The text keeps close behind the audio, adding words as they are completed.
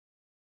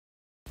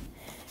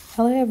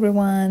Hello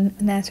everyone,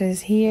 Nata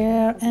is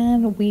here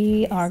and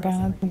we are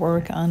going to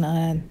work on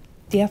a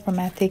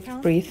diaphragmatic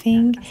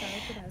breathing.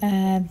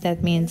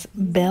 That means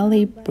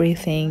belly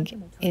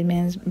breathing. It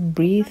means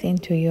breathe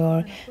into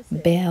your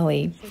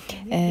belly.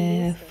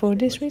 For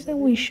this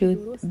reason, we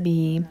should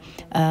be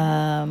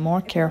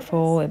more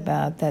careful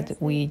about that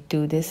we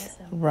do this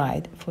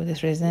right. For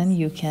this reason,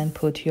 you can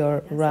put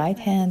your right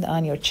hand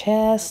on your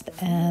chest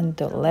and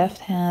the left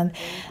hand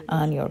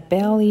on your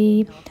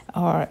belly,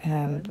 or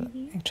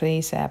actually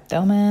it's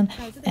abdomen,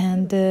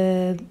 and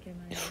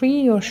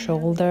free your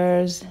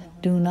shoulders.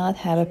 Do not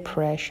have a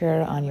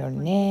pressure on your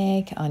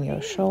neck, on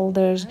your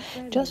shoulders.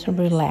 Just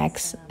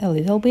relax a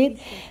little bit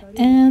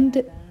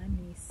and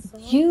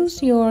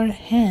use your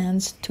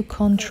hands to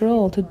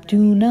control, to do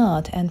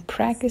not, and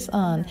practice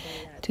on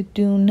to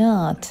do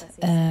not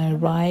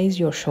rise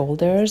your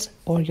shoulders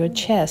or your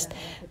chest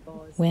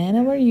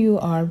whenever you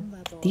are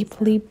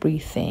deeply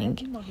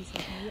breathing.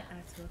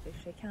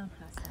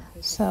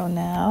 So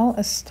now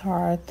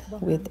start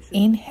with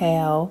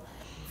inhale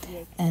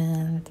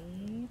and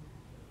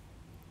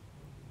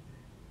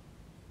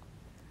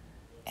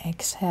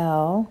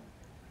exhale.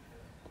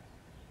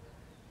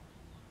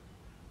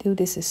 Do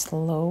this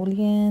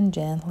slowly and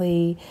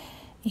gently.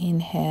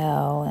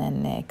 Inhale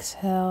and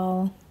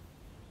exhale.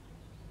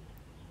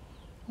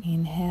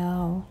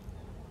 Inhale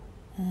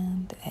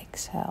and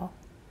exhale.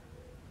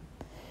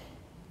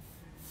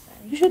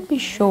 You should be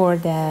sure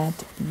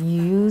that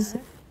you use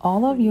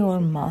all of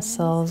your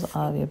muscles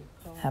of your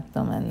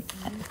abdomen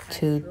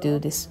to do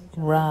this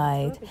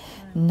right,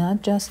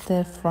 not just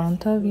the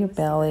front of your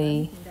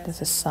belly. The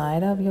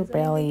side of your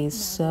belly is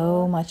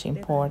so much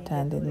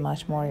important. It's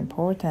much more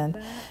important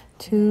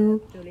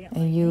to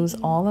use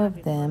all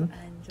of them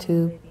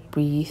to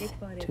breathe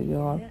to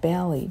your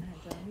belly.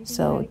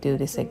 So do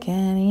this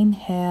again.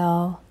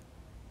 Inhale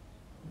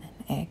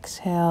and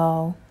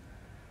exhale.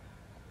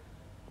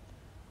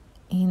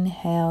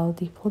 Inhale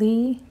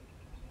deeply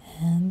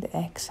and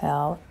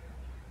exhale.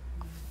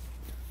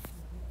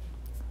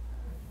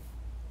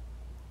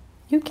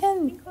 You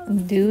can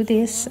do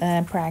this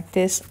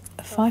practice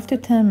 5 to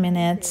 10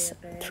 minutes,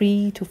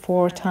 3 to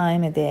 4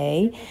 times a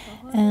day.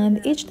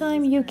 And each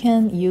time you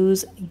can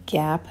use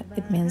gap.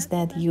 It means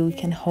that you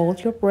can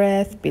hold your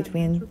breath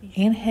between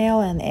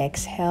inhale and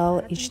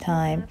exhale each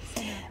time.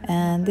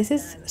 And this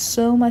is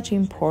so much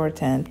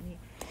important.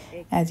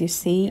 As you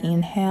see,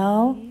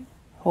 inhale,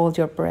 hold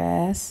your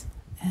breath,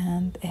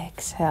 and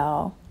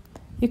exhale.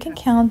 You can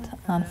count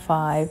on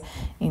 5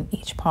 in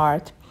each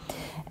part.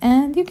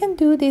 And you can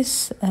do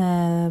this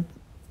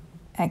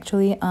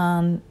actually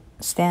on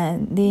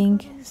standing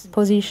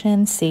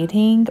position,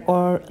 sitting,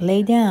 or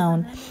lay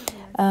down.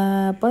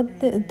 But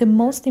the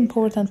most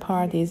important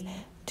part is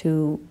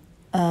to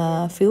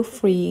feel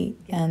free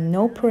and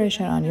no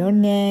pressure on your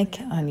neck,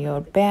 on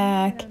your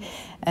back,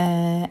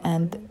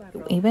 and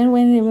even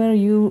whenever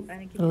you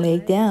lay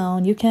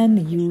down, you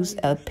can use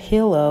a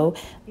pillow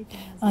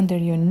under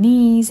your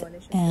knees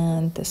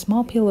and a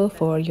small pillow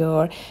for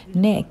your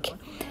neck.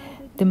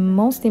 The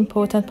most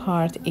important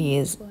part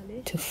is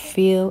to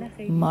feel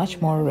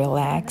much more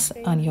relaxed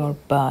on your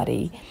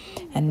body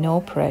and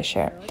no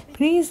pressure.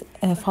 Please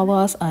follow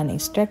us on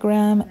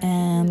Instagram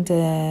and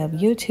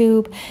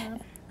YouTube.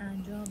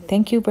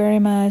 Thank you very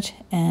much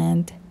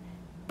and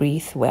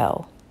breathe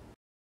well.